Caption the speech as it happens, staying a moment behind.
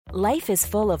Life is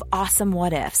full of awesome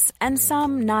what-ifs, and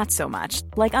some not so much,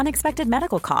 like unexpected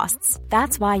medical costs.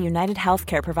 That's why United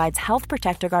Healthcare provides Health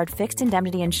Protector Guard fixed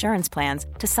indemnity insurance plans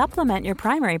to supplement your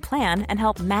primary plan and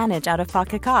help manage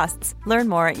out-of-pocket costs. Learn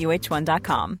more at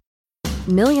uh1.com.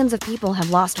 Millions of people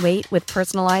have lost weight with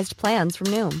personalized plans from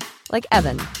Noom. Like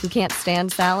Evan, who can't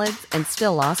stand salads and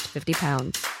still lost 50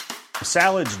 pounds.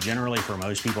 Salads generally for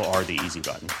most people are the easy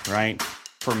button, right?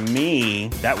 For me,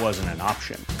 that wasn't an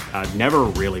option. I never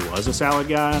really was a salad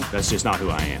guy. That's just not who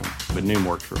I am. But Noom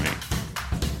worked for me.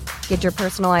 Get your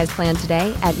personalized plan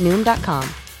today at Noom.com.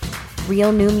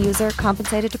 Real Noom user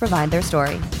compensated to provide their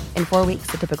story. In 4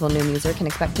 weeks, the typical Noom user can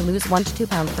expect to lose 1 to 2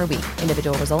 pounds per week.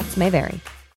 Individual results may vary.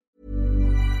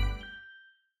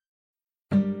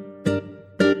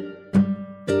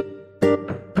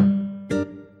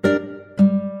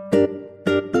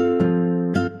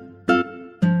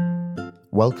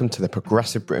 Welcome to the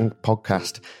Progressive Britain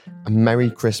podcast. A Merry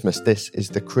Christmas. This is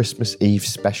the Christmas Eve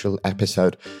special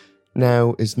episode.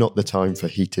 Now is not the time for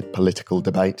heated political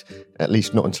debate, at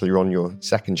least not until you're on your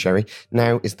second sherry.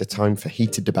 Now is the time for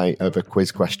heated debate over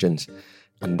quiz questions.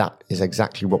 And that is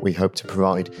exactly what we hope to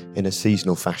provide in a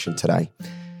seasonal fashion today.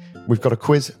 We've got a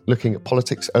quiz looking at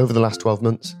politics over the last 12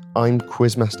 months. I'm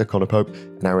Quizmaster Conor Pope,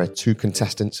 and our two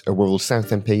contestants are Wirral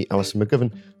South MP Alison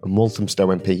McGovern and Walthamstow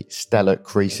MP Stella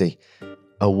Creasy.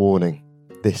 A warning,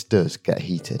 this does get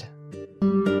heated.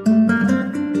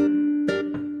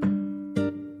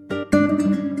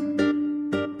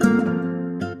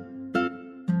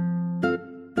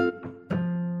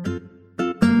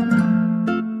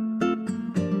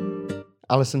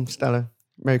 Alison, Stella,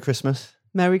 Merry Christmas.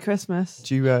 Merry Christmas.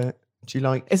 Do you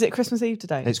like? Is it Christmas Eve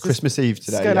today? It's Christmas Eve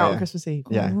today. It's going out on Christmas Eve.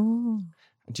 Yeah. Ooh.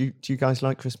 Do you guys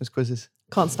like Christmas quizzes?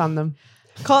 Can't stand them.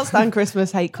 Can't stand Christmas,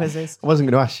 hate quizzes. I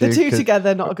wasn't going to ask you. The two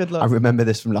together, not a good look. I remember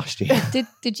this from last year.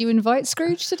 Did you invite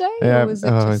Scrooge today? Yeah, or was it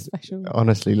just special?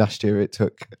 Honestly, last year it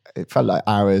felt like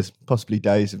hours, possibly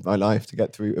days of my life to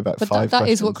get through about But 5 that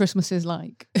questions. is what Christmas is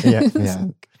like. Yeah, yeah.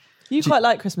 You quite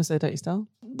like Christmas though, don't you, Stel?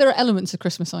 There are elements of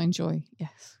Christmas I enjoy,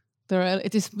 yes.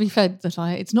 It is to be fair that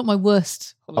it's not my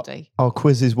worst holiday. Our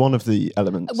quiz is one of the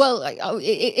elements. Well,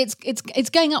 it's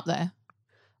getting up there.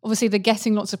 Obviously, they're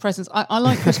getting lots of presents. I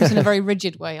like Christmas in a very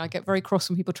rigid way. I get very cross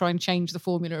when people try and change the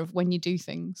formula of when you do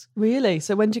things. Really?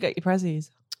 So when do you get your prezzies?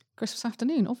 Christmas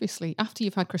afternoon, obviously, after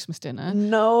you've had Christmas dinner.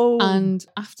 No. And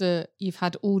after you've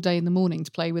had all day in the morning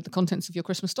to play with the contents of your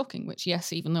Christmas stocking, which,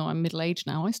 yes, even though I'm middle-aged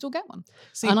now, I still get one.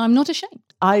 See, and I'm not ashamed.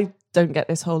 I don't get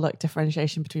this whole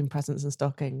differentiation between presents and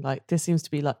stocking. This seems to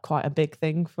be quite a big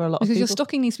thing for a lot of people. Because your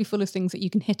stocking needs to be full of things that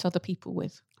you can hit other people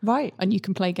with. Right. And you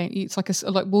can play games. It's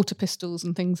like water pistols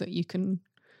and things that you can...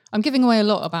 I'm giving away a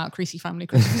lot about Creasy family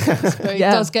Christmas, but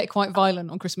Yeah. It does get quite violent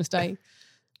on Christmas Day.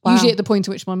 Wow. Usually at the point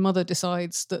at which my mother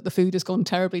decides that the food has gone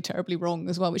terribly, terribly wrong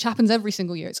as well, which happens every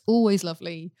single year. It's always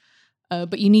lovely.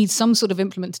 But you need some sort of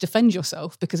implement to defend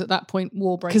yourself because at that point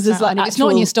war breaks out. And if it's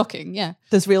not in your stocking, yeah.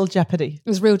 There's real jeopardy.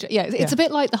 There's real, it's a bit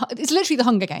like, it's literally the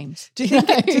Hunger Games. Do you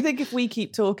think if we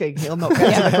keep talking, he'll not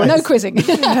get to the quiz? No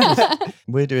quizzing.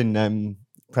 We're doing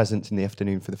presents in the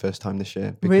afternoon for the first time this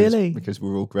year. Really? Because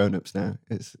we're all grown-ups now.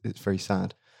 It's very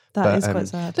sad. That is quite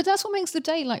sad. But that's what makes the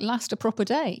day last a proper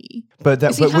day. But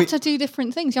you have to do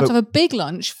different things. You have to have a big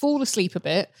lunch, fall asleep a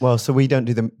bit. Well, so we don't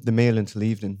do the meal until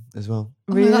evening as well.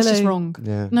 Oh, no, that's just wrong.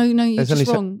 Yeah. No, you're There's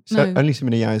just wrong. only so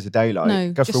many hours a day.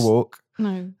 Go for a walk.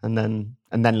 No. And then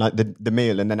the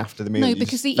meal, and then after the meal. No,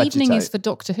 because the evening is for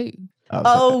Doctor Who.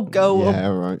 Go on. Yeah,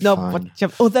 right. No, fine.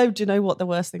 although do you know what the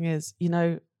worst thing is?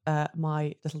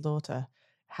 My little daughter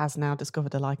has now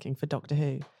discovered a liking for Doctor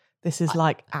Who. This is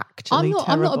actually terrible.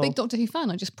 I'm not a big Doctor Who fan.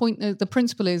 I just point the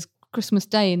principle is Christmas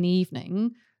Day in the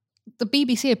evening. The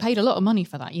BBC have paid a lot of money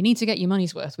for that. You need to get your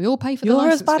money's worth. We all pay for the You're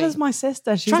license as bad fee. as my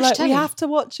sister. She's Trash like, telly. we have to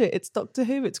watch it. It's Doctor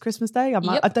Who. It's Christmas Day. I'm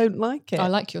like, Yep. I don't like it. I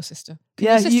like your sister. Can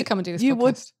Yeah, your sister you- come and do this you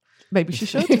would. podcast? Maybe she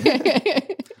should.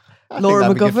 I Laura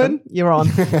think that'd be good McGovern, you're on.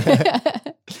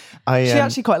 I, She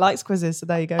actually quite likes quizzes, so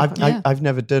there you go. I've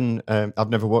never done. I've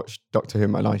never watched Doctor Who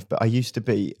in my life, but I used to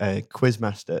be a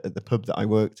quizmaster at the pub that I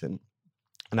worked in,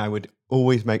 and I would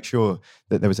always make sure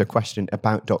that there was a question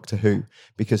about Doctor Who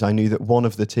because I knew that one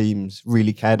of the teams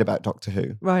really cared about Doctor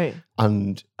Who, Right.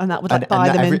 and that would buy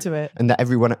them into it. and that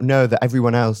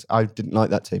everyone else, I didn't like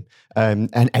that team,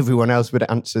 and everyone else would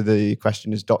answer the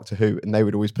question as Doctor Who, and they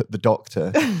would always put the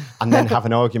Doctor, and then have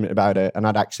an argument about it, and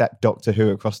I'd accept Doctor Who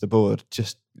across the board,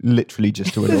 just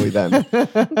to annoy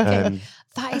them.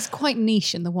 That is quite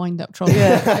niche in the wind-up trolley.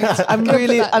 Yeah, I'm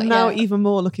now even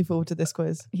more looking forward to this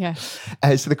quiz. Yeah.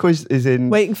 So the quiz is in...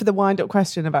 Waiting for the wind-up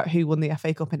question about who won the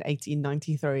FA Cup in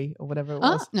 1893 or whatever it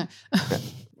was. No.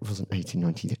 It wasn't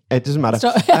 1893. It doesn't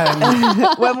matter.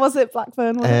 When was it,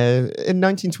 Blackburn? In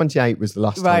 1928 was the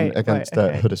last time against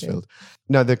Huddersfield.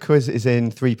 No, the quiz is in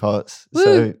 3 parts. Woo.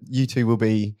 So you two will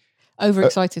be...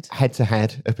 Overexcited.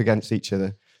 Head-to-head up against each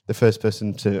other. The first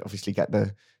person to obviously get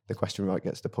the question right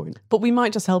gets the point. But we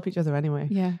might just help each other anyway.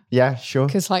 Yeah. Yeah, sure.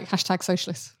 Because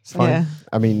 #socialists. It's fine. Yeah.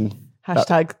 I mean...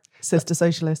 #sister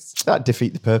socialists. That'd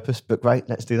defeat the purpose, but great,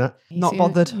 let's do that. Not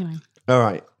bothered. All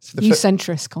right. So You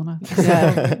centrist, Connor.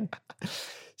 Yeah.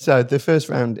 So the first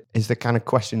round is the kind of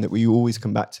question that we always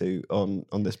come back to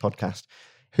on this podcast.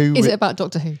 Is it about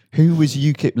Doctor Who? Who was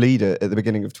UKIP leader at the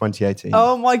beginning of 2018?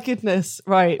 Oh my goodness.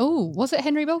 Right. Oh, was it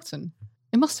Henry Bolton?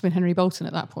 It must have been Henry Bolton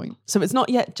at that point. So it's not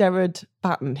yet Gerard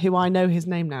Batten, who I know his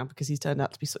name now because he's turned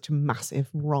out to be such a massive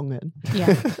wrong-un.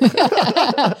 Yeah.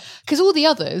 Because all the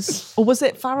others... Or was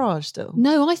it Farage still?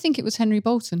 No, I think it was Henry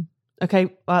Bolton.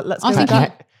 Okay, let's go I with think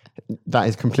that. That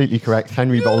is completely correct.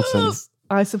 Henry Bolton.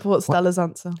 I support Stella's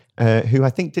answer. Who I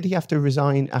think, did he have to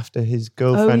resign after his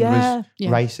girlfriend was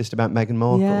racist about Meghan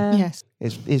Markle? Yeah. Yes.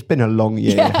 It's been a long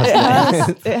year. Yeah,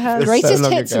 hasn't it has. It's Greatest so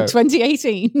long hits ago. of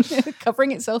 2018,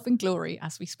 covering itself in glory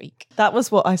as we speak. That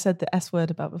was what I said the S word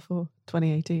about before,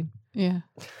 2018. Yeah.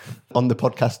 On the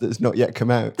podcast that's not yet come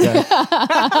out.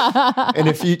 Yeah. In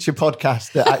a future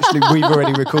podcast that actually we've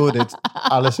already recorded,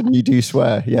 Alison, you do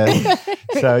swear. Yeah.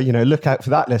 So, look out for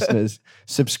that, listeners.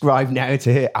 Subscribe now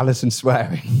to hear Alison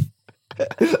swearing.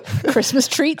 Christmas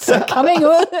treats are coming.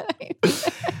 It's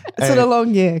been a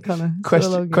long year, Connor.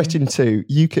 Question 2.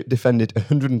 UKIP defended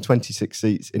 126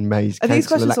 seats in May's Are council these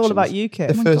questions elections. all about UKIP?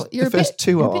 The first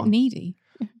two you're are. a bit needy.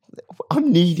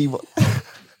 I'm needy.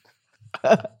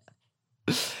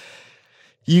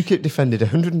 UKIP defended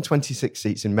 126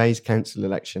 seats in May's council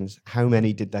elections. How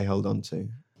many did they hold on to?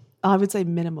 I would say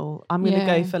minimal. I'm going to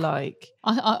go for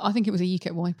I think it was a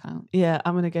UKIP wipeout. Yeah,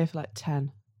 I'm going to go for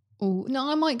 10. Oh no,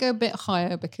 I might go a bit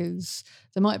higher because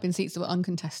there might have been seats that were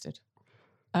uncontested.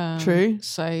 True.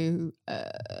 So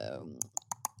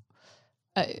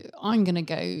I'm going to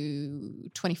go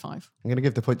 25. I'm going to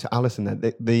give the point to Alison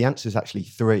then. The answer is actually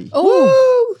 3.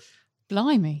 Oh,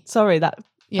 blimey! Sorry, that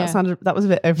was a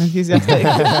bit over enthusiastic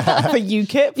for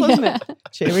UKIP, wasn't it?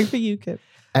 Cheering for UKIP.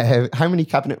 How many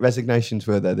cabinet resignations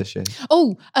were there this year?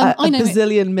 Oh, I know. A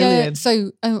bazillion million.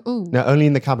 So, No, only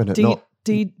in the cabinet, not...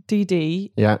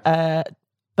 DD. Yeah.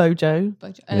 Bojo.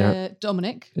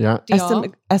 Dominic. Yeah.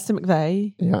 Esther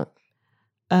McVeigh.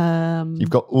 Yeah. You've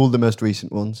got all the most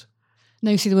recent ones.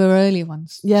 No, see, there were earlier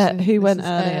ones. Yeah, so who went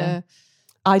earlier?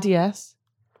 IDS.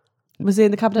 Was he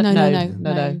in the cabinet?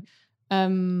 No.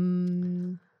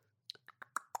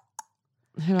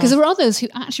 Because there were others who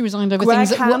actually resigned over Greg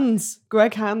things.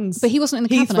 Greg Hands. But he wasn't in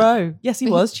the cabinet. Heathrow. Yes,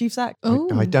 he was. Chief Sec.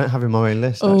 I don't have him on my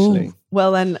list, actually.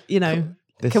 Well, then,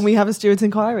 can we have a steward's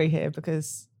inquiry here?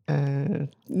 Because...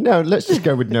 no, let's just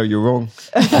go with no, you're wrong.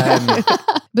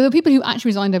 But there were people who actually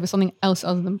resigned over something else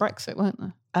other than Brexit, weren't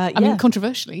there? I mean,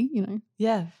 controversially,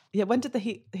 Yeah. Yeah. When did the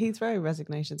Heathrow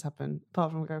resignations happen,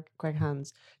 apart from Greg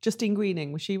Hands? Justine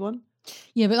Greening, was she one?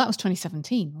 Yeah, but that was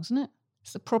 2017, wasn't it?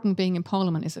 So the problem being in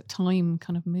Parliament is that time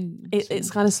kind of moves. It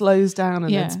kind of slows down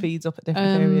and then speeds up at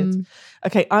different periods.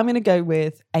 Okay, I'm going to go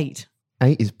with 8.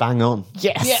 8 is bang on.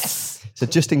 Yes. So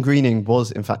Justine Greening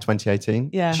was, in fact, 2018.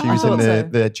 Yeah. She was in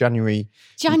the January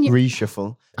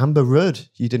reshuffle. Amber Rudd,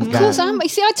 you didn't get. Of course, Amber.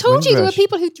 See, I told you there were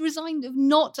people who resigned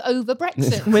not over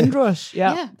Brexit. Windrush,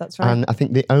 yeah, that's right. And I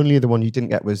think the only other one you didn't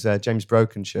get was James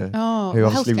Brokenshire, who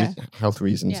obviously was health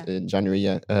reasons in January.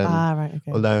 Yeah. Right.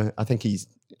 Okay. Although I think he's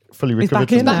fully He's recovered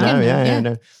back in from that now. now.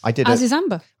 No. As is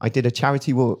Amber. I did a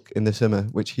charity walk in the summer,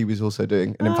 which he was also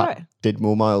doing, and in fact did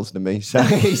more miles than me. So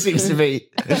he seems to be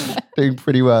doing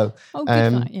pretty well. Oh,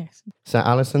 good for that, yes. So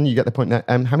Alison, you get the point there.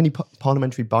 How many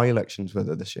parliamentary by-elections were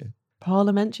there this year?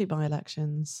 Parliamentary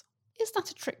by-elections. Is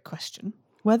that a trick question?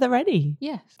 Were there any?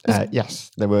 Yes. Yes,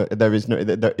 there were. There is no.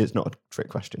 It's not a trick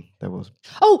question. There was.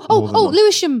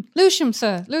 Lewisham,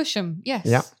 sir. Lewisham, yes.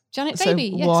 Yeah. Janet So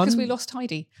Davey, yes, because we lost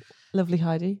Heidi. Lovely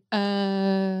Heidi.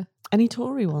 Any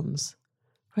Tory ones?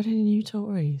 Read any new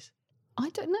Tories? I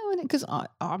don't know, because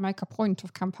I make a point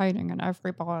of campaigning in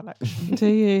every by-election. Do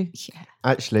you? Yeah.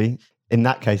 Actually, in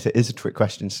that case, it is a trick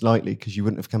question slightly, because you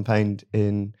wouldn't have campaigned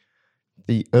in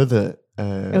the other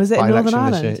was it in by-election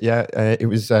Northern this year. Ireland? Yeah, it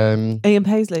was... Ian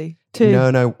Paisley, too.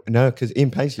 No, because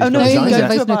Ian Paisley. Oh, no, he he didn't goes go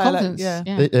to to a the by-election.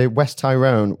 conference. Yeah. West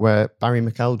Tyrone, where Barry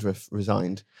McEldraff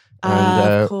resigned.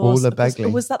 and Orla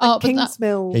Begley. Was that the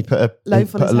Kingsmill? He put a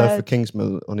loaf of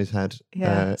Kingsmill on his head.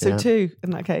 Yeah, so 2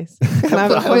 in that case.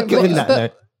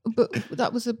 But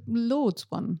that was a Lord's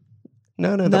one.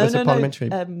 No, that was a parliamentary.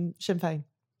 Sinn Féin.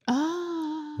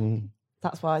 Ah.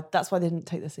 That's why they didn't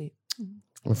take the seat.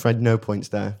 I'm afraid no points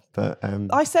there. But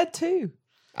I said 2.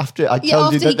 After I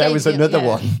told you that there was another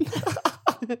one.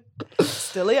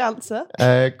 Still the answer.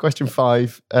 Question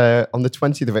 5. On the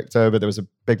 20th of October, there was a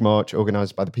big march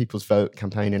organised by the People's Vote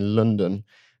campaign in London.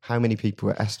 How many people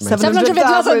were estimated?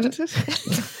 750,000.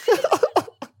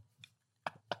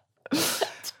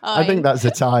 I think that's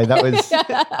a tie. That was.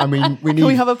 I mean, we need. Can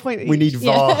we have a point? We need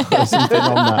VAR or something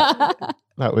on that.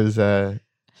 That was.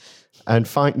 And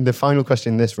the final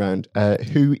question in this round: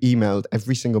 who emailed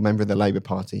every single member of the Labour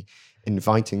Party,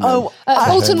 inviting them?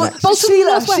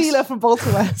 Sheila from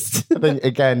Bolton West. I think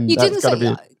again, you that's didn't say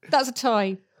be. That's a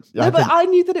tie. No, but I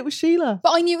knew that it was Sheila.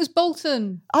 But I knew it was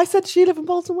Bolton. I said Sheila from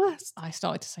Bolton West. I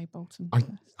started to say Bolton. I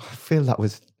feel that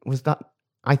was that.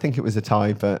 I think it was a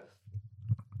tie, but.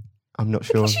 I'm not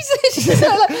sure. She's like,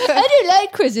 I don't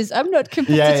like quizzes. I'm not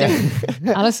competitive.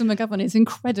 Yeah. Alison McGovern is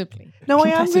incredibly No, I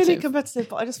am really competitive,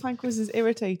 but I just find quizzes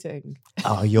irritating.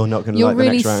 Oh, you're not going to like the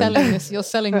next round. You're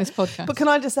selling this podcast. But can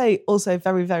I just say, also,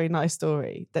 very, very nice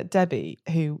story that Debbie,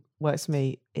 who works for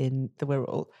me in the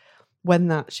Wirral, when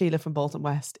that Sheila from Bolton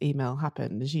West email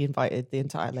happened, she invited the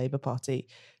entire Labour Party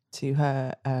to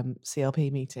her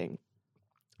CLP meeting.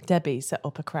 Debbie set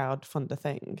up a crowdfunder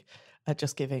thing, a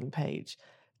Just Giving page,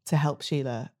 to help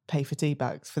Sheila pay for tea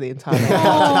bags for the entire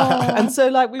and so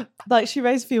she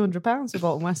raised a few £100 for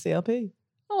Bolton West CLP.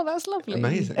 Oh, that's lovely.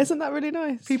 Amazing. Isn't that really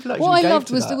nice? People actually what I loved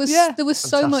was there was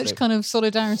so much kind of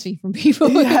solidarity from people.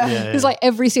 It was like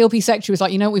every CLP secretary was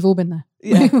like, you know, we've all been there.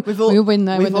 Yeah, we've all been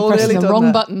there when they're pressing the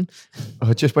wrong button.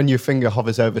 Oh, just when your finger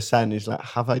hovers over send, it's like,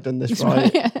 have I done this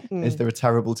right? Is there a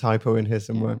terrible typo in here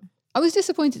somewhere? I was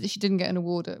disappointed that she didn't get an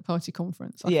award at a party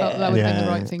conference. I felt that would have been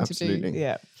the right thing to do.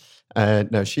 Yeah.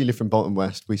 No, Sheila from Bolton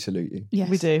West, we salute you. Yes,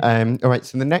 we do. All right,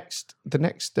 so the next there's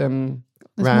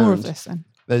round. More of this then.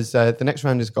 There's the next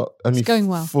round has got only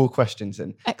 4 questions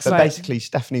in. Excellent. But basically,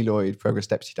 Stephanie Lloyd, Progress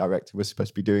Deputy Director, was supposed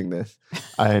to be doing this,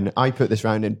 and I put this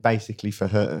round in basically for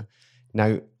her.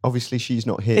 Now, obviously, she's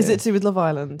not here. Is it to do with Love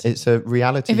Island? It's a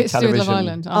reality television. If it's to do with Love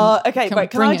Island, okay.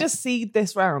 Wait, can I just cede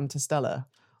this round to Stella?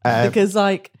 Because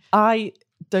I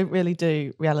don't really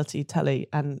do reality telly,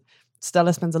 and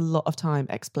Stella spends a lot of time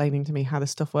explaining to me how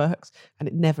this stuff works, and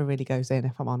it never really goes in,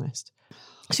 if I'm honest.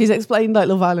 She's explained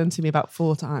Love Island to me about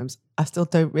 4 times. I still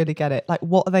don't really get it.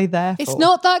 What are they there for? It's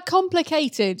not that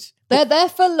complicated. They're there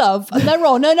for love and they're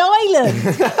on an island.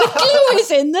 The clue is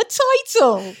in the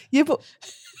title. Yeah, but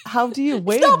how do you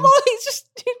win? It's not more, it's just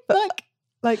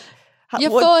you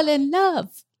fall in love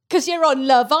because you're on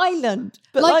Love Island.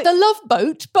 But the Love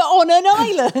Boat, but on an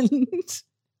island.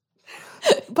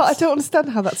 But I don't understand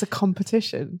how that's a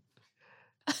competition.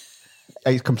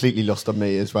 It's completely lost on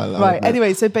me as well. Right.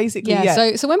 Anyway, so basically,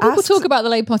 So when people talk about the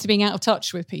Labour Party being out of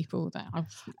touch with people,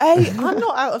 I'm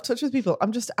not out of touch with people.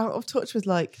 I'm just out of touch with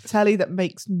telly that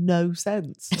makes no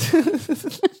sense.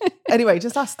 Anyway,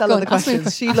 just ask Stella the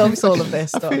questions. She loves all of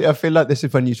this stuff. I feel like this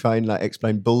is when you try and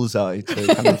explain Bullseye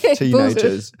to kind of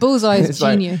teenagers. Bullseye is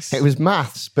genius. It was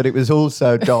maths, but it was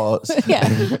also darts.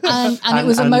 and it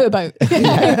was a motorboat.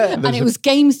 And it was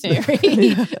game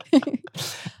theory.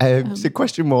 So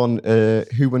question 1,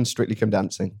 who won Strictly Come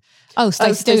Dancing?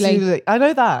 Stacey Dooley. I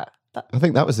know that. I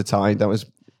think that was the tie. That was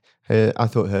her. I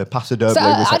thought her Paso Doble was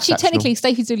actually, exceptional. technically,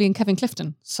 Stacey Dooley and Kevin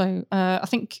Clifton. So I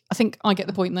think I get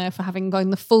the point there for having gone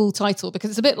the full title, because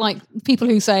it's a bit like people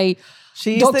who say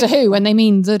Doctor Who when they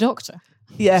mean the Doctor.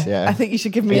 Yeah, I think you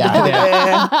should give me the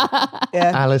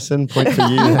Yeah. Alison, point for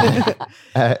you.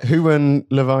 Who won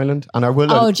Love Island? And I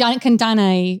will. Jack and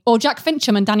Danny, or Jack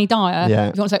Fincham and Danny Dyer. Yeah.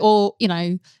 If you want to say, or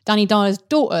Danny Dyer's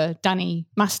daughter, Danny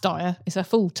Mass Dyer, is her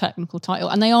full technical title,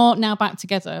 and they are now back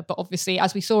together. But obviously,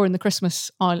 as we saw in the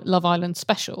Christmas Love Island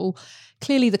special,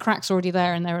 clearly the crack's already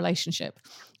there in their relationship.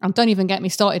 And don't even get me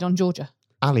started on Georgia.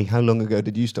 Ali, how long ago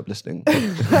did you stop listening?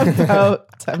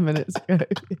 About 10 minutes ago.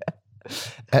 Yeah.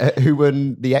 Who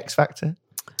won the X Factor?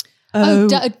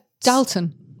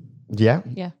 Dalton. Yeah.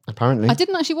 Apparently, I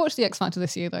didn't actually watch the X Factor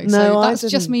this year though. No, so that's I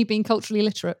just didn't. me being culturally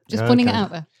illiterate. Just pointing it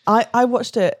out there. I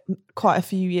watched it quite a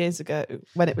few years ago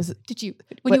when it was. Did you?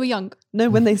 When you were young? No,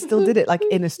 when they still did it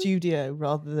in a studio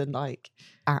rather than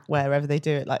at wherever they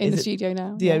do it. In the studio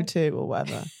now. The O2 or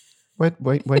whatever. Where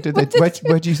do they?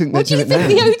 Where do you think they do it now? What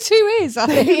do you think the O2 is? I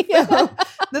think.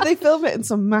 That they film it in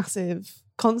some massive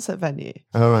concert venue.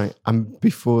 All right, and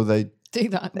before they do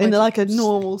that in a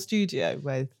normal studio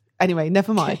with Anyway,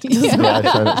 never mind.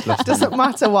 Doesn't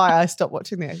matter why I stopped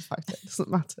watching the X Factor. It doesn't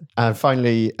matter.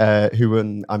 Finally, who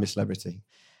won I'm a Celebrity?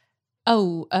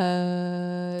 Not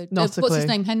what's his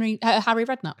name? Harry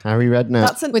Redknapp. Harry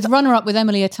Redknapp. With runner-up with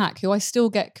Emily Attack, who I still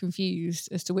get confused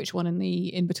as to which one in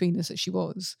the in-betweeners that she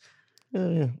was.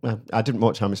 Yeah. I didn't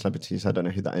watch I'm a Celebrity, so I don't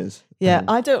know who that is. Yeah,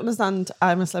 I don't understand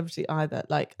I'm a Celebrity either.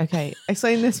 Like, okay,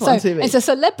 explain this one to me. It's a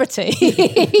celebrity.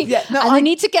 I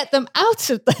need to get them out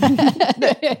of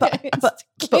there. But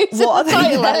what are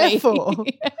they there for?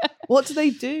 What do they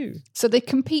do? So they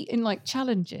compete in like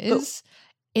challenges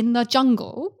in the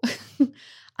jungle.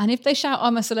 And if they shout,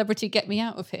 I'm a celebrity, get me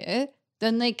out of here,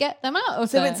 then they get them out of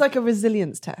there. So it's like a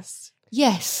resilience test.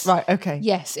 Yes. Right, okay.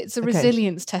 Yes, it's a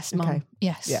resilience test, Mum. Okay.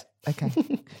 Yes. Yeah, okay.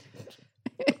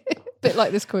 Bit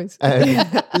like this quiz.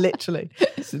 Literally.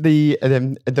 So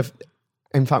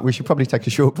in fact, we should probably take a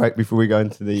short break before we go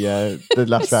into the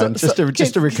last round,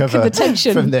 just to recover the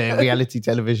tension from the reality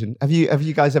television. Have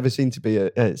you guys ever seen a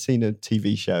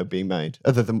TV show being made,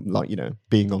 other than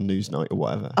being on Newsnight or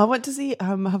whatever? I went to see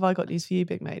Have I Got News for You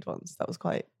being made once. That was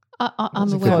quite.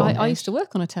 I'm aware. I used to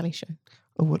work on a telly show.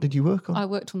 Oh, what did you work on? I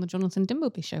worked on the Jonathan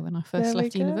Dimbleby show when I first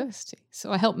left university.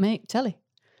 So I helped make telly.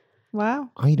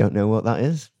 Wow. I don't know what that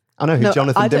is. I know who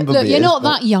Jonathan Dimbleby is. Look, you're not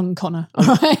that young, Connor.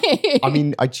 I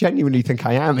mean, I genuinely think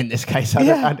I am in this case.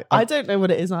 I don't know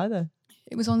what it is either.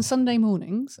 It was on Sunday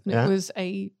mornings, and it was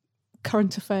a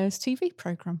current affairs TV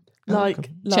programme.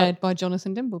 Chaired by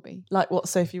Jonathan Dimbleby. Like what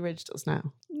Sophie Ridge does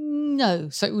now? No.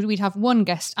 So we'd have one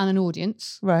guest and an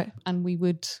audience. Right. And we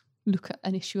would look at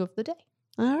an issue of the day.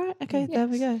 All right, okay, there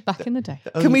we go. Back in the day.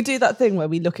 Can we do that thing where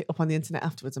we look it up on the internet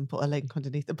afterwards and put a link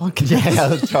underneath the podcast? Yeah,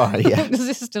 I'll try, yeah. Does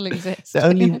this still exist?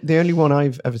 The only one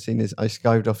I've ever seen is I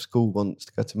skived off school once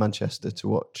to go to Manchester to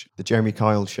watch the Jeremy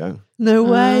Kyle show. No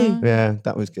way. Yeah,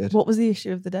 that was good. What was the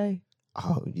issue of the day?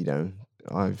 Oh, Have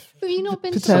you not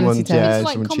been to paternity it's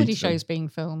like comedy shows being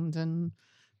filmed and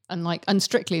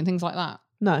Strictly and things like that?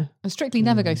 No. And Strictly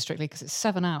never goes Strictly because it's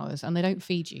 7 hours and they don't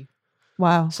feed you.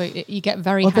 Wow. So you get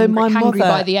very hangry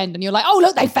by the end and you're like, oh,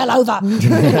 look, they fell over.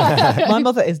 My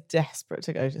mother is desperate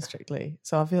to go to Strictly.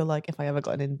 So I feel like if I ever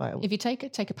got an invite. If you take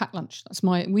a packed lunch.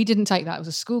 We didn't take that. It was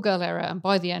a schoolgirl era. And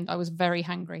by the end, I was very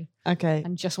hangry. Okay.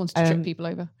 And just wanted to trip people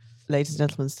over. Ladies and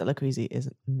gentlemen, Stella Creasy is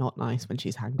not nice when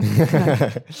she's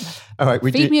hangry. All right.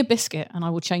 Feed me a biscuit and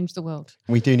I will change the world.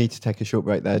 We do need to take a short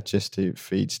break there just to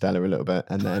feed Stella a little bit.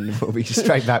 And then we'll be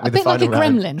straight back with the final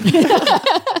round. A bit like a gremlin.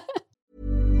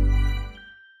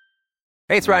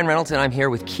 Hey, it's Ryan Reynolds, and I'm here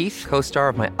with Keith, co-star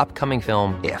of my upcoming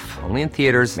film, If, only in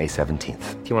theaters May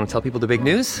 17th. Do you want to tell people the big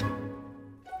news?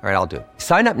 All right, I'll do it.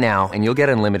 Sign up now and you'll get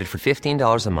unlimited for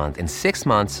 $15 a month and 6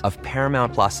 months of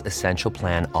Paramount Plus Essential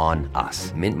Plan on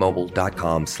us.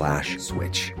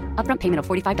 MintMobile.com/switch. Upfront payment of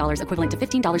 $45 equivalent to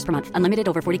 $15 per month. Unlimited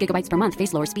over 40 gigabytes per month.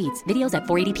 Face lower speeds. Videos at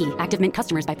 480p. Active Mint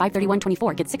customers by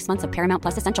 531.24 get 6 months of Paramount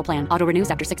Plus Essential Plan. Auto renews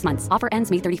after 6 months. Offer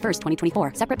ends May 31st,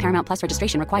 2024. Separate Paramount Plus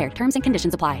registration required. Terms and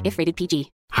conditions apply if rated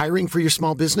PG. Hiring for your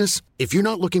small business? If you're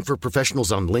not looking for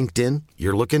professionals on LinkedIn,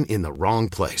 you're looking in the wrong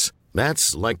place.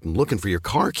 That's like looking for your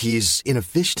car keys in a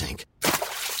fish tank.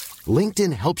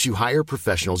 LinkedIn helps you hire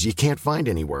professionals you can't find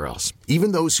anywhere else,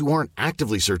 even those who aren't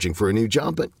actively searching for a new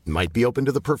job but might be open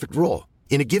to the perfect role.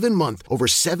 In a given month, over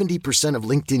 70% of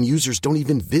LinkedIn users don't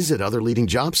even visit other leading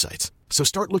job sites. So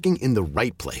start looking in the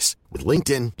right place. With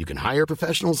LinkedIn, you can hire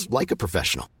professionals like a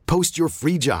professional. Post your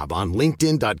free job on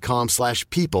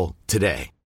linkedin.com/people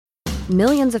today.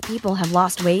 Millions of people have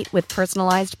lost weight with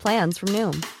personalized plans from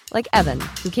Noom. Like Evan,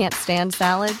 who can't stand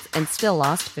salads and still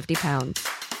lost 50 pounds.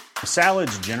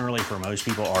 Salads generally for most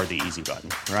people are the easy button,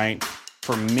 right?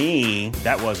 For me,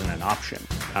 that wasn't an option.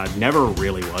 I never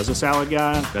really was a salad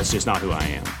guy. That's just not who I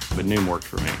am. But Noom worked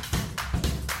for me.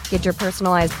 Get your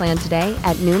personalized plan today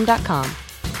at Noom.com.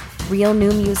 Real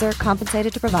Noom user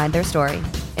compensated to provide their story.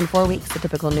 In 4 weeks, the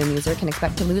typical Noom user can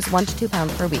expect to lose 1 to 2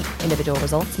 pounds per week. Individual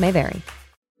results may vary.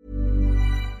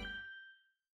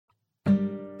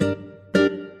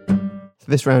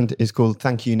 This round is called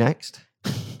Thank You Next.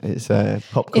 It's a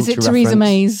pop culture reference. Is it Theresa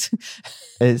May's?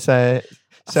 It's so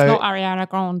not Ariana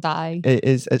Grande. It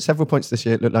is at several points this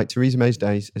year. It looked like Theresa May's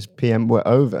days as PM were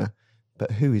over,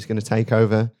 but who is going to take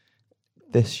over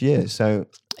this year? So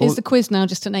is the quiz now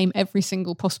just to name every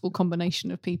single possible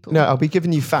combination of people? No, I'll be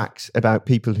giving you facts about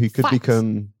people who could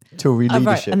become Tory leadership,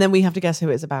 right. And then we have to guess who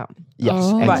it's about.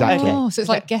 Yes, exactly. Oh, so it's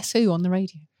like Guess Who on the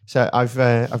radio. So I've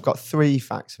got 3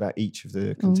 facts about each of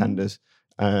the contenders.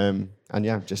 And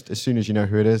yeah, just as soon as you know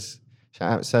who it is, shout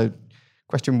out. So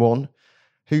question 1,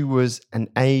 who was an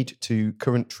aide to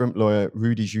current Trump lawyer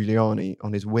Rudy Giuliani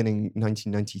on his winning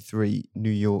 1993 New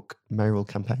York mayoral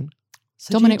campaign?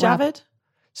 Dominic Javid?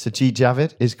 Sajid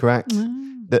Javid is correct.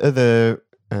 The other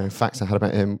facts I had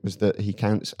about him was that he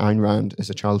counts Ayn Rand as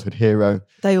a childhood hero.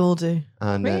 They all do.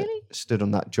 And Really? stood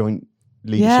on that joint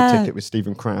leadership ticket with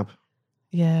Stephen Crabb.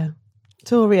 Yeah.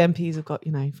 Tory MPs have got,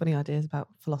 funny ideas about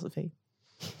philosophy.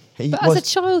 But as a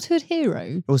childhood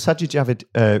hero? Well, Sajid Javid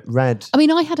read... I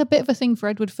mean, I had a bit of a thing for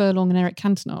Edward Furlong and Eric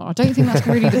Cantona. I don't think that's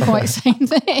really the quite same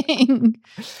thing.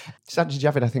 Sajid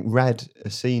Javid, I think, read a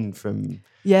scene from...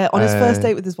 Yeah, on his first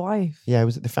date with his wife. Yeah,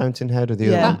 was it The Fountainhead or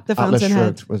the other? The Atlas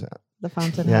Fountainhead. Shrugged, was it? The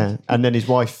Fountainhead. Yeah, and then his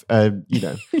wife,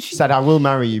 said, I will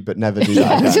marry you, but never do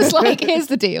that again. Just like, here's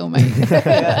the deal, mate.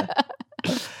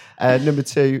 Number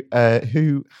 2,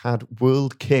 who had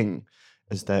World King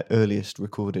as their earliest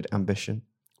recorded ambition?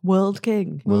 World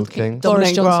King. World King.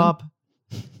 Boris Dominic Johnson. Raab.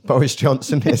 Boris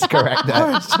Johnson is correct there.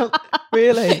 Boris Johnson.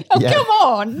 Really? Oh, Yeah. come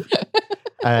on.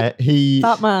 He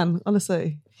Batman,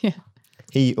 honestly. Yeah.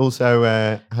 he also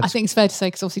had I think it's fair to say,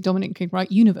 because obviously Dominic King, right?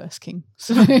 Universe King.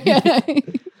 So,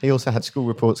 he also had school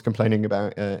reports complaining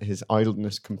about his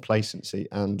idleness, complacency,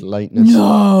 and lateness.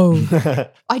 No.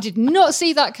 I did not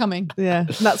see that coming. Yeah.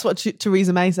 And that's what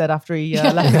Theresa May said after he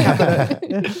left the cabinet.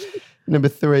 Yeah. Number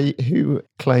 3, who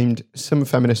claimed some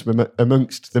feminism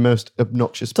amongst the most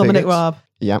obnoxious Dominic bigots. Raab.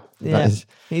 Yeah, Yeah. that is.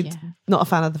 He's not a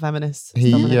fan of the feminists.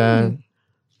 He Dominic.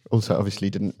 also obviously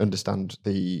didn't understand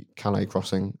the Calais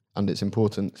crossing and its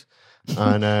importance.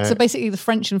 And So basically, the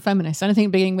French and feminists, anything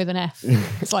beginning with an F.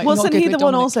 It's like, Wasn't not good he with the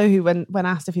one Dominic. also who, when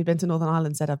asked if he'd been to Northern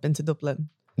Ireland, said, I've been to Dublin?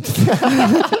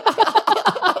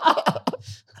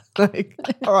 Like,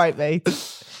 all right, mate.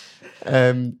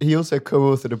 he also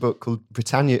co-authored a book called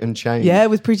Britannia Unchained. Yeah,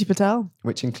 with Priti Patel.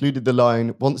 Which included the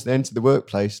line, once they enter the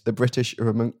workplace, the British are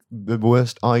among the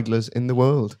worst idlers in the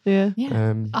world. Yeah.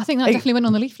 Yeah. I think that definitely went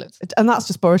on the leaflet. And that's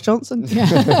just Boris Johnson.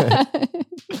 Yeah.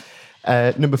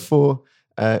 Number 4,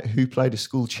 who played a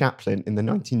school chaplain in the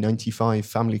 1995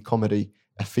 family comedy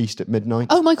A Feast at Midnight.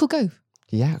 Oh, Michael Gove.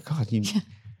 Yeah, God, you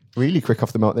really quick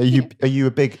off the mark there. Are you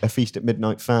a big A Feast at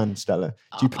Midnight fan, Stella?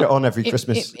 Do you put it on every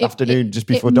Christmas afternoon just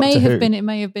before Doctor Who? It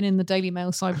may have been in the Daily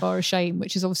Mail sidebar of shame,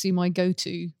 which is obviously my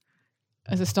go-to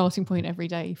as a starting point every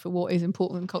day for what is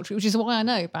important in culture, which is why I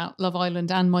know about Love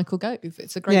Island and Michael Gove.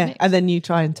 It's a great mix. And then you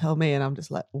try and tell me and I'm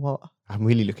just like, what? I'm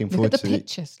really looking forward Look at the to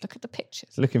pictures. Look at the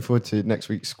pictures. Looking forward to next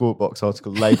week's Squawk Box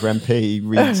article. Labour MP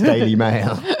reads Daily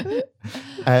Mail.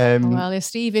 Well,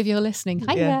 Steve, if you're listening,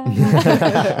 hiya.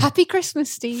 Yeah. Happy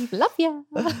Christmas, Steve. Love you.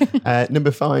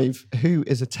 Number 5, who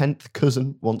is a 10th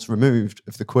cousin once removed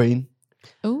of the Queen?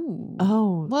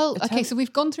 Oh. Well, okay, so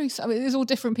we've gone through, it's all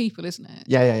different people, isn't it?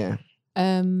 Yeah.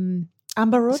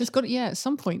 Amber Rudd? So it's got, at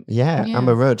some point. Yeah,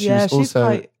 Amber Rudd. She was she's also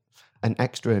quite... an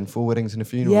extra in 4 Weddings and a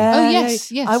Funeral. Yeah. Oh,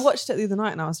 yes. I watched it the other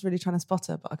night and I was really trying to spot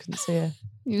her, but I couldn't see her.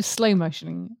 You were slow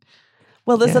motioning.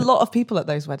 Well, there's a lot of people at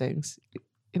those weddings,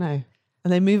 and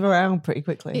they move around pretty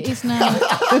quickly. It is now.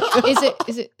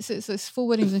 So it's 4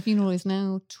 Weddings and a Funeral is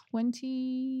now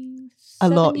 20. A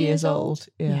lot years old.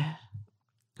 Yeah.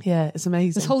 Yeah, it's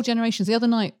amazing. There's whole generations. The other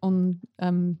night on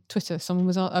Twitter,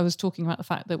 I was talking about the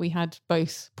fact that we had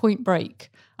both Point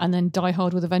Break and then Die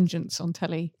Hard with a Vengeance on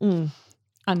telly.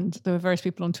 And there were various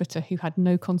people on Twitter who had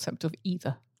no concept of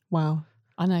either. Wow.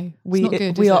 I know. It's We not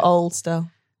good, we is are it? old still.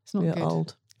 It's not we good. are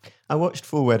old. I watched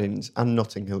 4 Weddings and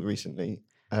Notting Hill recently.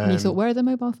 And you thought, where are the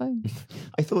mobile phones?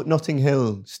 I thought Notting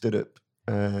Hill stood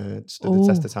the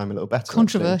test of time a little better.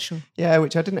 Controversial. Actually. Yeah,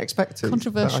 which I didn't expect to.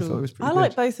 Controversial. But I thought it was pretty I good.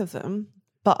 like both of them,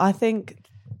 but I think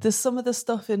there's some of the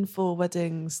stuff in 4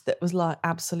 Weddings that was like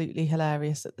absolutely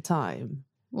hilarious at the time.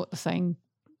 What, the saying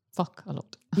fuck a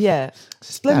lot? Yeah.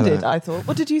 Splendid, Stella. I thought.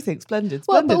 What did you think? Splendid.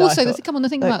 Well, Splendid, but also, I thought. come on, the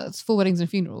thing about 4 Weddings and a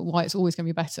Funeral, why it's always going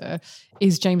to be better,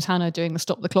 is James Hanna doing the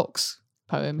Stop the Clocks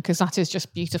poem, because that is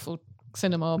just beautiful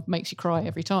cinema, makes you cry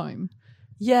every time.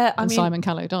 Yeah, I and mean, Simon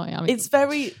Callow die. I mean, it's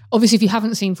very... Obviously, if you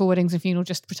haven't seen 4 Weddings and a Funeral,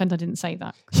 just pretend I didn't say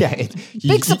that. Yeah.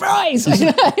 Big surprise!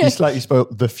 You slightly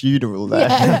spoiled the funeral there.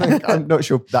 Yeah. I'm not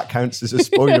sure that counts as a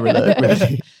spoiler alert.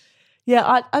 Really.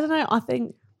 Yeah, I don't know. I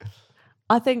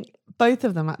think both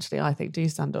of them actually, I think, do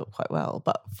stand up quite well.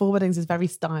 But 4 Weddings is very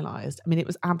stylized. I mean, it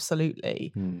was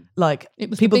absolutely like It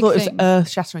was the people big thought thing. it was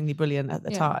earth-shatteringly brilliant at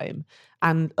the Yeah. time,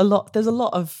 and there's a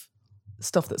lot of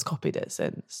stuff that's copied it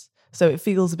since. So it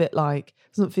feels a bit like,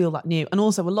 doesn't feel that new. And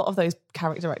also, a lot of those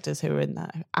character actors who are in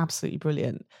there, absolutely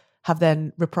brilliant, have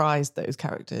then reprised those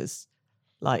characters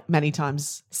like many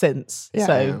times since. Yeah.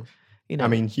 So, you know, I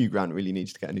mean, Hugh Grant really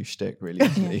needs to get a new shtick, really.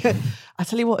 Doesn't he? I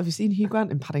tell you what, have you seen Hugh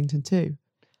Grant in Paddington 2?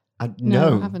 No,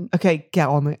 No. I haven't. Okay, get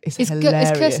on it. It's It's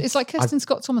hilarious. it's like Kirsten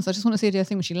Scott Thomas. I just want to see her do a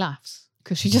thing when she laughs.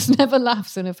 because she just never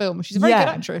laughs in a film. She's a very good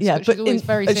actress, but she's always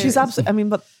very serious. She's absolutely. I mean,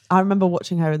 but I remember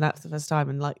watching her in that for the first time,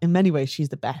 and like in many ways, she's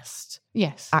the best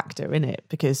actor in it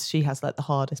because she has like the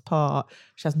hardest part.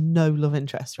 She has no love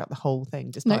interest throughout the whole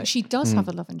thing. No, she does have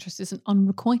a love interest. It's an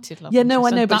unrequited love. Yeah, interest. No, I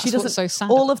know, but that's she doesn't. What's so sad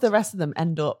all of the rest of them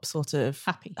end up sort of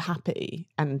happy,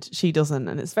 and she doesn't,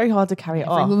 and it's very hard to carry it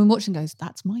off. Every woman watching goes,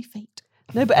 "That's my fate."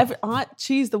 No, but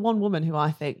she's the one woman who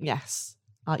I think, yes,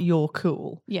 you're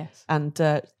cool. Yes. And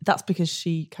that's because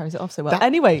she carries it off so well.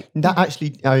 Anyway. That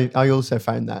actually, I also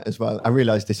found that as well. I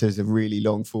realised this is a really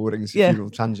long forwarding funeral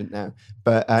tangent now.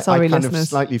 But Sorry, I kind listeners. of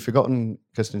slightly forgotten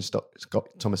Kirsten Scott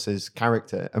Thomas's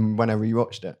character. And when I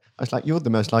rewatched it, I was like, you're the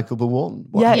most likeable one.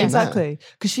 Yeah, exactly.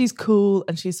 Because she's cool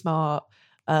and she's smart.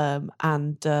 But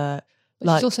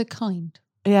she's also kind.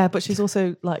 Yeah, but she's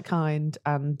also like kind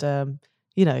and...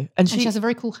 and she has a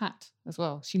very cool hat as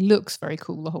well. She looks very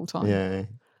cool the whole time. Yeah.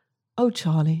 Oh,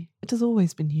 Charlie, it has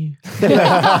always been you.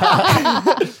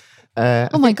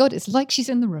 Oh my God, it's like she's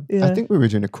in the room. I think we were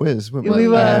doing a quiz, weren't we? We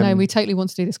were. No, we totally want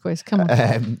to do this quiz. Come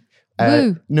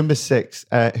on. Number 6.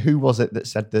 Who was it that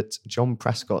said that John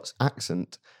Prescott's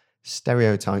accent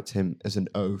stereotyped him as an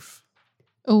oaf?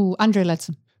 Oh, Andrea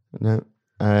Leadsom. No.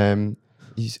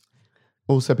 He's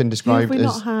also been described Who have we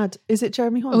as... not had? Is it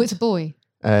Jeremy Hunt? Oh, it's a boy.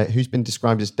 Who's been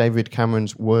described as David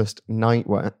Cameron's worst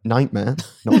nightmare. Not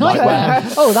nightmare.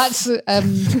 Oh, that's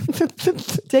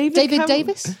David Cameron.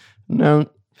 Davis? No.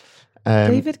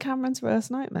 David Cameron's worst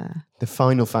nightmare. The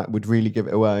final fact would really give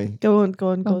it away. Go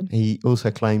on. He also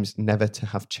claims never to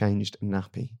have changed a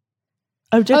nappy.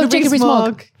 Oh, Jacob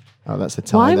Rees-Mogg. Oh, that's a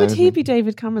tie. Why would he be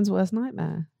David Cameron's worst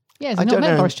nightmare? Yeah, has he not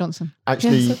met Boris Johnson?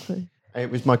 Actually, it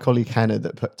was my colleague Hannah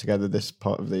that put together this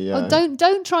part of the...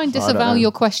 don't try and disavow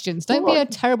your questions. Don't be a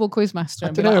terrible quizmaster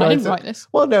and be like, I didn't write this.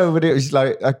 Well, no, but it was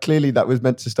like, clearly that was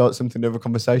meant to start something of a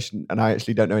conversation, and I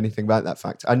actually don't know anything about that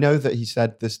fact. I know that he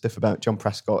said this stuff about John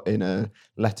Prescott in a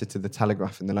letter to the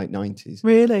Telegraph in the late 90s.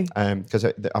 Really? Because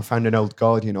I found an old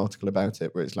Guardian article about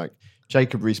it where it's like,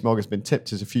 Jacob Rees-Mogg has been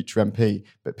tipped as a future MP,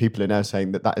 but people are now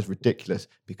saying that is ridiculous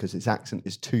because his accent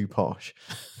is too posh.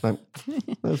 Like,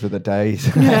 those were the days.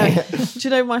 Yeah. Do you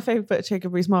know my favourite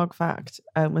Jacob Rees-Mogg fact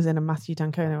was in a Matthew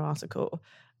D'Ancona article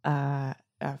a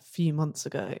few months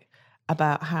ago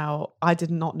about how I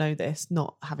did not know this,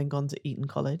 not having gone to Eton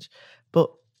College, but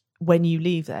when you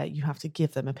leave there, you have to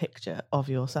give them a picture of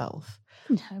yourself.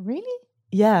 No, really?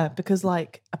 Yeah, because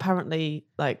apparently,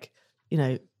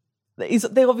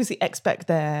 they obviously expect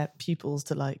their pupils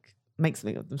to make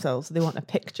something of themselves, so they want a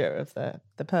picture of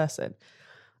the person,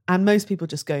 and most people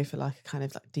just go for a kind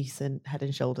of decent head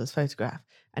and shoulders photograph,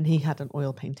 and he had an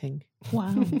oil painting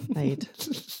made.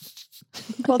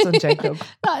 Well done, Jacob.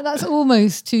 That's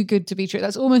almost too good to be true.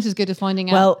 That's almost as good as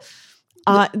finding out.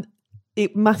 Well,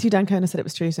 Matthew D'Ancona said it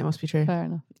was true, so it must be true. Fair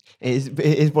enough. It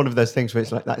is one of those things where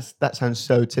it's like that sounds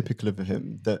so typical of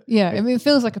him that it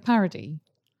feels like a parody.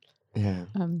 Yeah.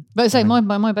 But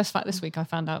my best fact this week I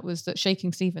found out was that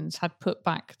Shaking Stevens had put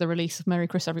back the release of Merry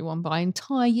Chris Everyone by an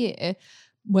entire year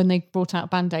when they brought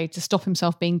out Band-Aid to stop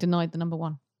himself being denied the number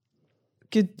 1.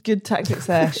 Good tactics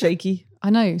there, Shaky.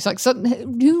 I know. It's like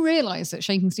who realised that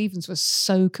Shaking Stevens was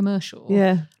so commercial?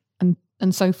 Yeah.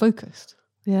 And so focused.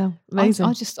 Yeah, amazing.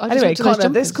 I just anyway, Connor,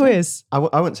 this quiz. I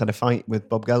once had a fight with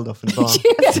Bob Geldof in the bar.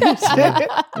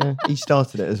 Yeah, he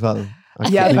started it as well. I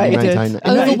bet he did.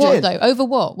 Over what though? Over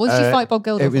what? What did you fight Bob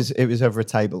Geldof? It was over a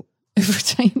table. Over a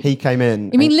table. He came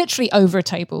in. You mean literally over a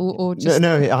table, or just?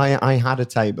 No. I had a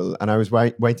table, and I was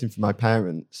waiting for my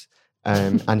parents.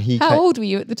 And he. How old were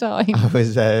you at the time? I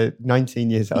was 19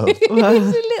 years old. He was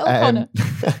a little Connor.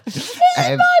 This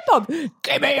is my Bob.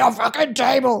 Give me your fucking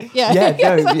table. Yeah,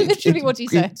 that's literally what he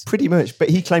said. Pretty much, but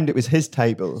he claimed it was his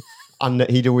table. And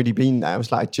that he'd already been there. I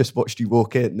was like, I just watched you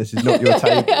walk in. This is not your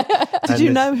table. Did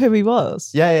you know who he was?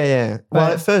 Yeah.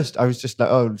 Well, at first I was just like,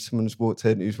 oh, someone's walked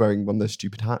in who's wearing one of those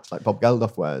stupid hats like Bob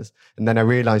Geldof wears. And then I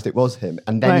realised it was him.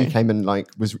 And then he came and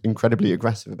was incredibly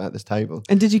aggressive about this table.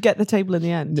 And did you get the table in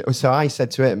the end? So I said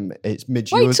to him, it's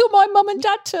Midge Wait till my mum and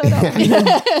dad turn up.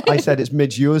 I said, it's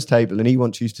Midge yours table, and he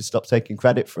wants you to stop taking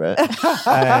credit for it.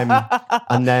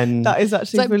 And then... That is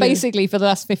actually brilliant. Basically for the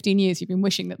last 15 years, you've been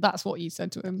wishing that's what you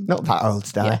said to him. Not that old,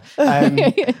 Star.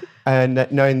 Yeah. And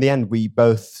no, in the end, we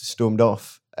both stormed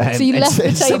off. So you left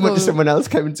the table. Someone else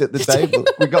came and took the table.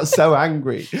 We got so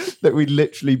angry that we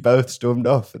literally both stormed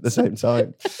off at the same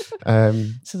time.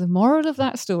 So the moral of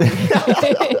that story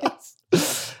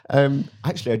is...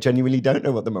 Actually, I genuinely don't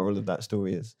know what the moral of that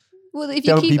story is. Well, if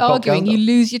you keep arguing, you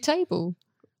lose your table.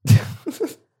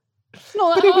 It's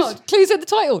not that hard. Clues in the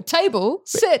title. Table,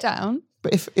 sit down.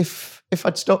 But if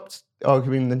I'd stopped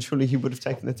arguing, then surely he would have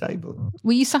taken the table.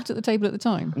 Were you sat at the table at the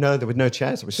time? No, there were no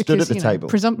chairs. I was stood at the table.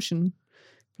 Presumption.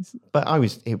 But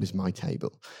it was my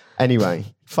table. Anyway,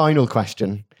 final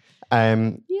question.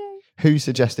 Who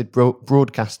suggested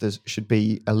broadcasters should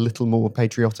be a little more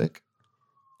patriotic?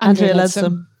 Andrea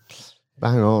Leadsom.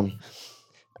 Bang on.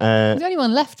 Is there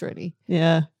anyone left, really?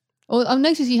 Yeah. Well, I've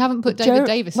noticed you haven't put David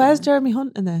Davis in. Where's Jeremy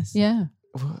Hunt in this? Yeah.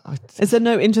 Is there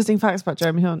no interesting facts about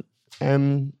Jeremy Hunt?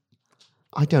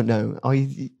 I don't know.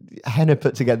 Henna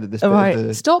put together this bit of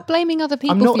the... Stop blaming other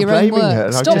people not for your own blaming her.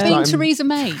 work. Stop being Theresa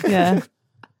May. Yeah.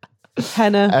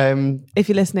 Henna, if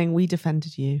you're listening, we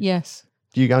defended you. Yes.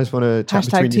 Do you guys want to chat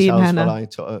Hashtag between yourselves Henna. while I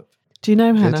tot up? Do you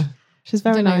know Henna? She's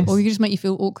very nice. Or you just make you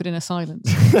feel awkward in a silence.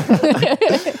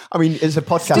 I mean, it's a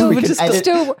podcast. We can edit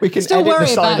the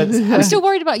silence. I'm still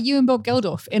worried about you and Bob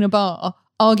Geldof in a bar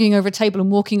arguing over a table and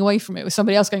walking away from it with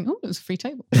somebody else going, "Oh, it was a free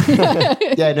table."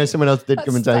 Yeah, no, someone else did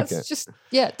come and take it.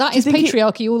 That is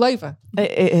patriarchy all over.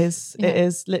 It is. Yeah. It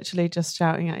is literally just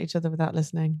shouting at each other without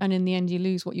listening. And in the end, you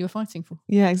lose what you were fighting for.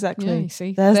 Yeah, exactly. Yeah, you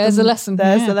see, there's a lesson.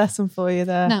 There's the lesson for you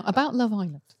there. Now, about Love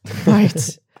Island.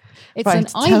 Right. It's an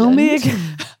island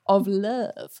of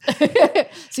love.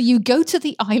 So you go to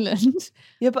the island,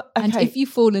 and if you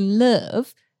fall in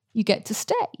love, you get to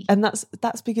stay. And that's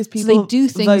because people they do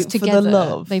things vote together. For the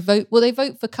love. They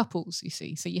vote for couples, you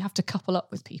see. So you have to couple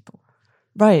up with people.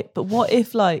 Right. But what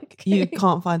if you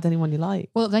can't find anyone you like?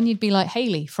 Well, then you'd be like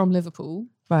Hayley from Liverpool.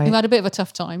 Right. Who had a bit of a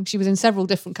tough time. She was in several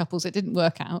different couples. It didn't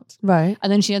work out. Right.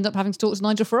 And then she ended up having to talk to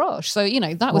Nigel Farage. So,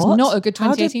 that was not a good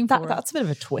 2018 for her. That's a bit of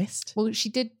a twist. Well, she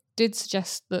did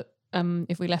suggest that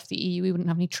if we left the EU, we wouldn't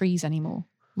have any trees anymore.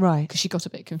 Right. Because she got a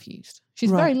bit confused.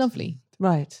 She's very lovely.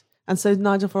 Right. And so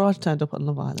Nigel Farage turned up on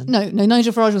Love Island? No,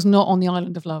 Nigel Farage was not on the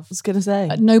island of love. I was going to say.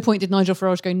 At no point did Nigel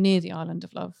Farage go near the island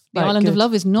of love. The island of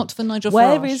love is not for Nigel Farage.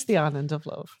 Where is the island of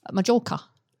love? At Majorca.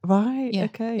 Right, yeah.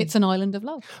 Okay. It's an island of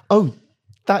love. Oh,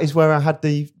 that is where I had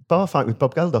the bar fight with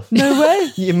Bob Geldof. No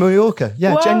way. In Mallorca.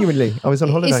 Yeah, wow. Genuinely. I was on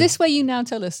holiday. Is this where you now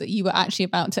tell us that you were actually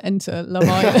about to enter Love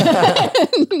Island?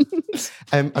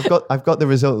 I've got the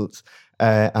results.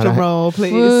 Drum roll,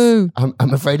 please. Woo.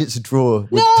 I'm afraid it's a draw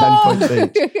with 10 points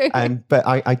each. But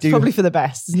I do... Probably for the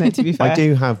best, isn't it, to be fair? I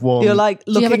do have one... You're like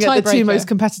looking at the two most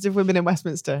competitive women in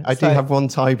Westminster. I do have one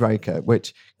tiebreaker,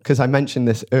 which, because I mentioned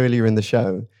this earlier in the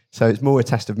show, so it's more a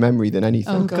test of memory than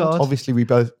anything. Oh, God. Obviously,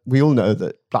 we all know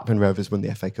that Blackburn Rovers won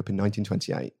the FA Cup in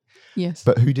 1928. Yes.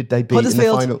 But who did they beat in the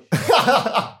final?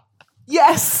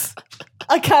 Yes!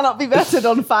 I cannot be bettered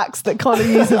on facts that Connor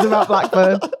uses about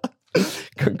Blackburn.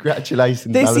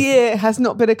 Congratulations, This Alison. year has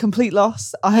not been a complete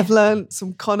loss. I have learned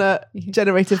some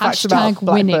Connor-generated facts about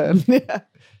Blackburn.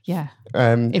 Yeah.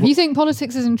 If you think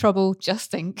politics is in trouble,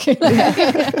 just think.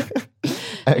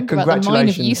 Think about the mine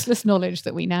of useless knowledge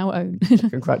that we now own.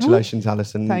 Congratulations,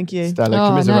 Alison. Thank you. Stella,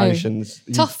 commiserations.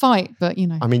 No. Tough fight, but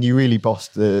I mean, you really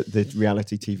bossed the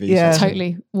reality TV. Yeah.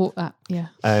 Totally. Walk that, yeah.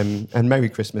 And Merry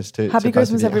Christmas to Happy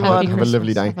Christmas, everyone. Have a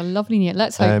lovely day. Have a lovely New Year.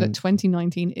 Let's hope that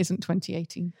 2019 isn't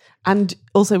 2018. And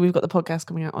also, we've got the podcast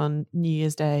coming out on New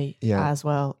Year's Day as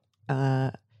well,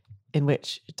 in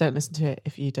which don't listen to it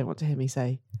if you don't want to hear me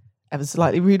say ever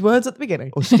slightly rude words at the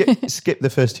beginning. Or skip the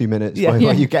first 2 minutes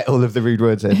while you get all of the rude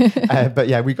words in. But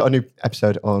yeah, we've got a new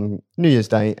episode on New Year's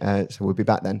Day, so we'll be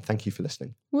back then. Thank you for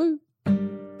listening. Woo.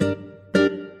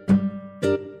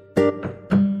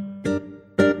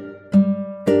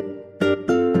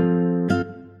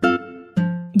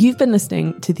 You've been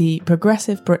listening to the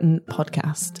Progressive Britain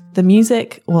podcast. The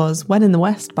music was When in the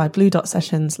West by Blue Dot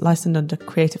Sessions, licensed under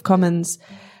Creative Commons.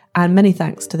 And many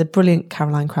thanks to the brilliant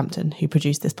Caroline Crampton, who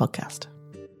produced this podcast.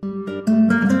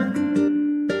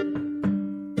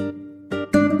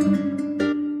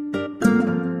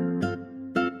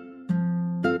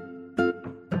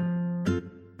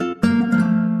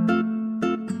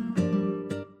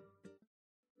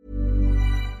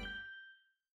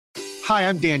 Hi,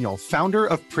 I'm Daniel, founder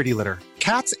of Pretty Litter.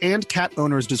 Cats and cat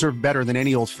owners deserve better than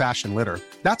any old-fashioned litter.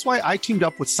 That's why I teamed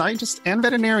up with scientists and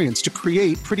veterinarians to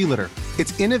create Pretty Litter.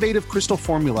 Its innovative crystal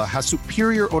formula has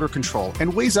superior odor control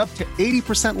and weighs up to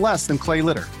 80% less than clay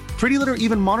litter. Pretty Litter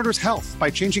even monitors health by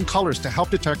changing colors to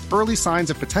help detect early signs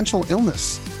of potential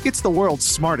illness. It's the world's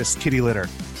smartest kitty litter.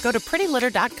 Go to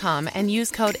prettylitter.com and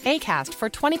use code ACAST for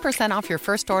 20% off your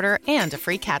first order and a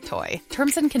free cat toy.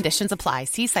 Terms and conditions apply.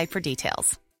 See site for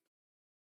details.